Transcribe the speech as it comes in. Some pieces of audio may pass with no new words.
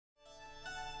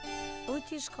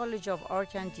Otis College of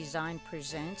Art and Design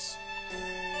presents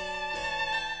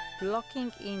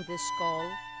Blocking in the Skull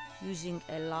using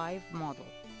a live model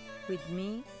with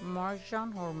me,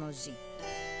 Marjan Hormozi.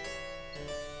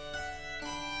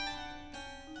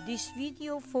 This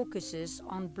video focuses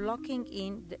on blocking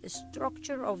in the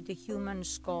structure of the human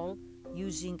skull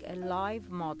using a live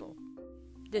model.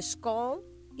 The skull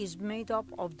is made up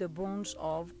of the bones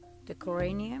of the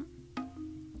cranium,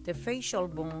 the facial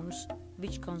bones,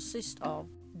 which consist of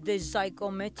the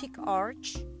zygomatic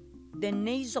arch, the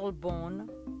nasal bone,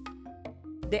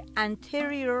 the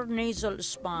anterior nasal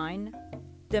spine,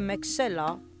 the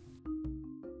maxilla,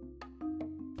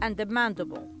 and the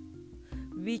mandible,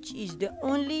 which is the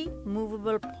only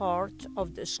movable part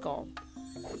of the skull.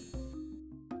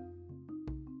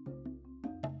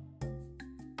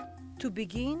 To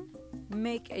begin,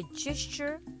 make a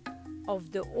gesture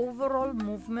of the overall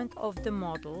movement of the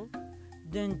model,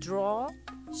 then draw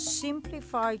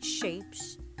simplified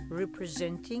shapes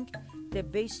representing the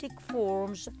basic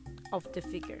forms of the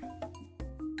figure.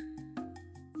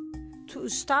 To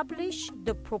establish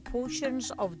the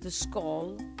proportions of the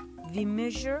skull, we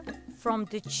measure from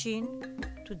the chin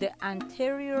to the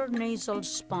anterior nasal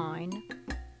spine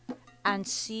and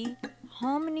see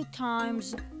how many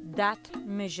times that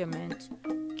measurement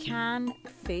can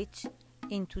fit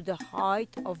into the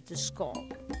height of the skull.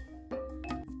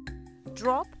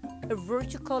 Drop a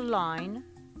vertical line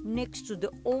next to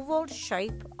the oval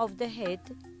shape of the head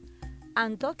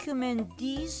and document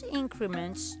these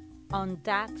increments on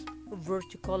that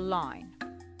vertical line.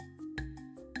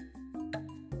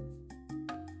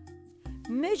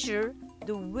 Measure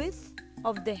the width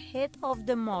of the head of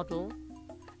the model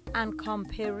and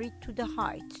compare it to the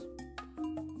height.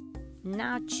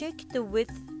 Now check the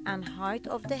width and height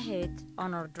of the head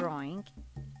on our drawing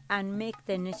and make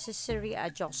the necessary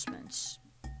adjustments.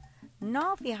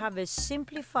 Now we have a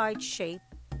simplified shape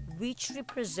which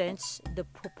represents the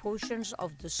proportions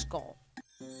of the skull.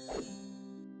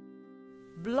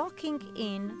 Blocking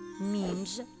in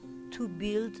means to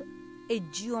build a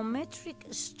geometric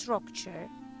structure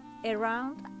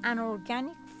around an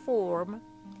organic form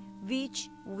which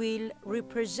will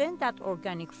represent that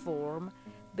organic form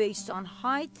based on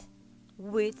height,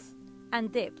 width,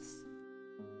 and depth.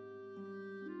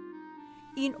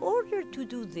 In order to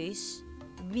do this,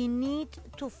 we need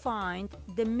to find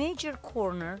the major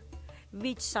corner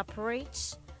which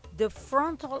separates the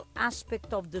frontal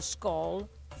aspect of the skull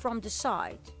from the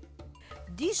side.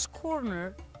 This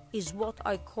corner is what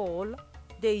I call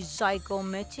the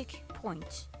zygomatic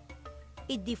point.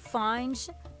 It defines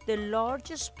the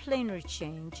largest planar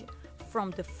change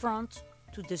from the front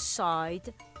to the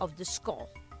side of the skull.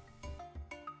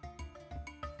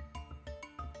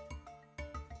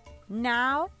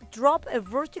 Now drop a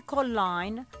vertical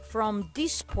line from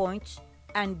this point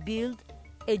and build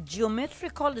a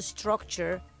geometrical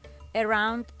structure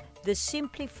around the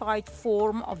simplified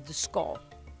form of the skull.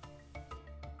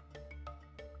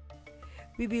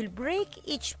 We will break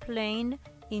each plane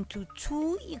into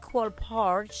two equal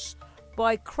parts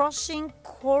by crossing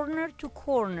corner to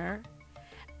corner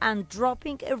and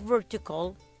dropping a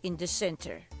vertical in the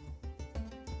center.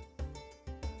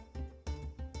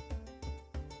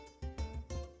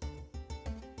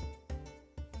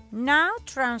 Now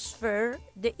transfer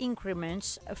the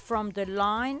increments from the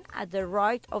line at the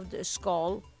right of the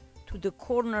skull to the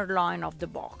corner line of the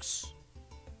box.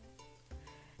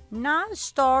 Now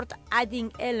start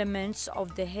adding elements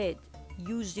of the head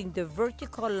using the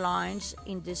vertical lines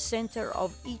in the center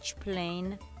of each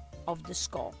plane of the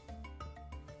skull.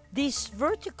 This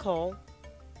vertical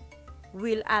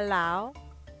will allow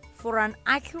for an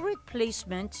accurate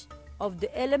placement of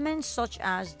the elements such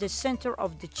as the center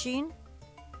of the chin,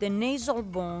 the nasal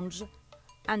bones,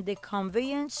 and the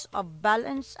conveyance of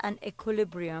balance and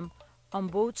equilibrium on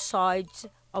both sides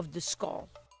of the skull.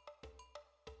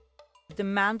 The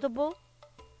mandible,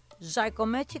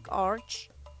 zygomatic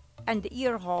arch, and the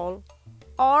ear hole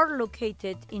are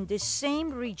located in the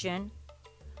same region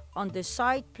on the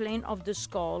side plane of the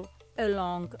skull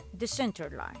along the center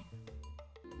line.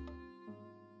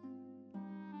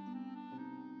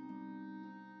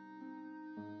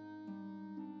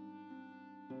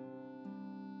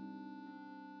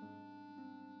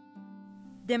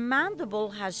 The mandible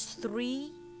has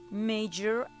three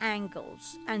major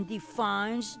angles and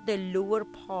defines the lower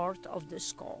part of the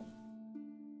skull.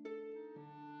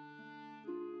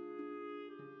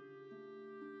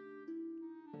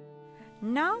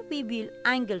 Now we will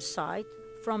angle sight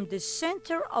from the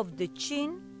center of the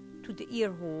chin to the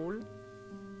ear hole,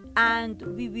 and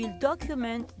we will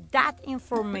document that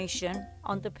information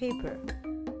on the paper.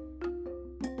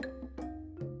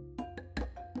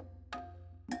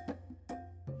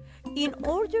 In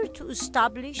order to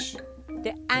establish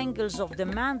the angles of the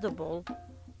mandible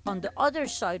on the other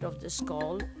side of the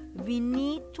skull, we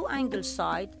need to angle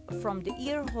side from the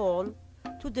ear hole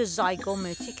to the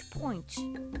zygomatic point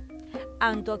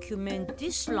and document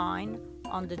this line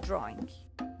on the drawing.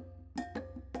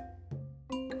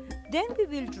 Then we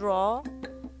will draw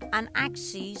an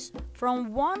axis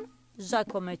from one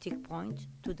zygomatic point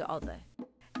to the other.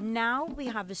 Now we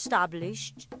have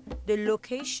established the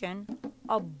location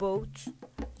of both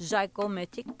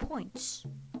zygomatic points.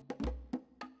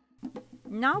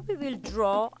 Now we will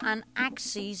draw an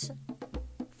axis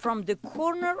from the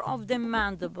corner of the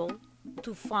mandible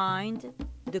to find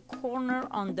the corner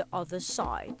on the other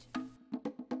side.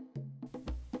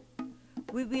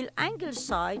 We will angle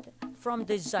side from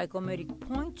the zygomatic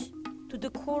point to the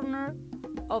corner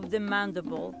of the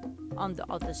mandible on the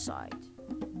other side.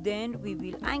 Then we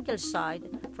will angle side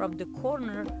from the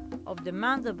corner of the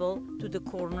mandible to the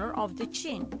corner of the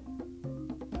chin.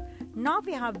 Now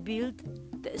we have built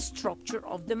the structure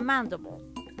of the mandible.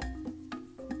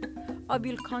 I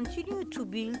will continue to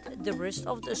build the rest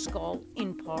of the skull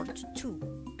in part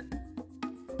 2.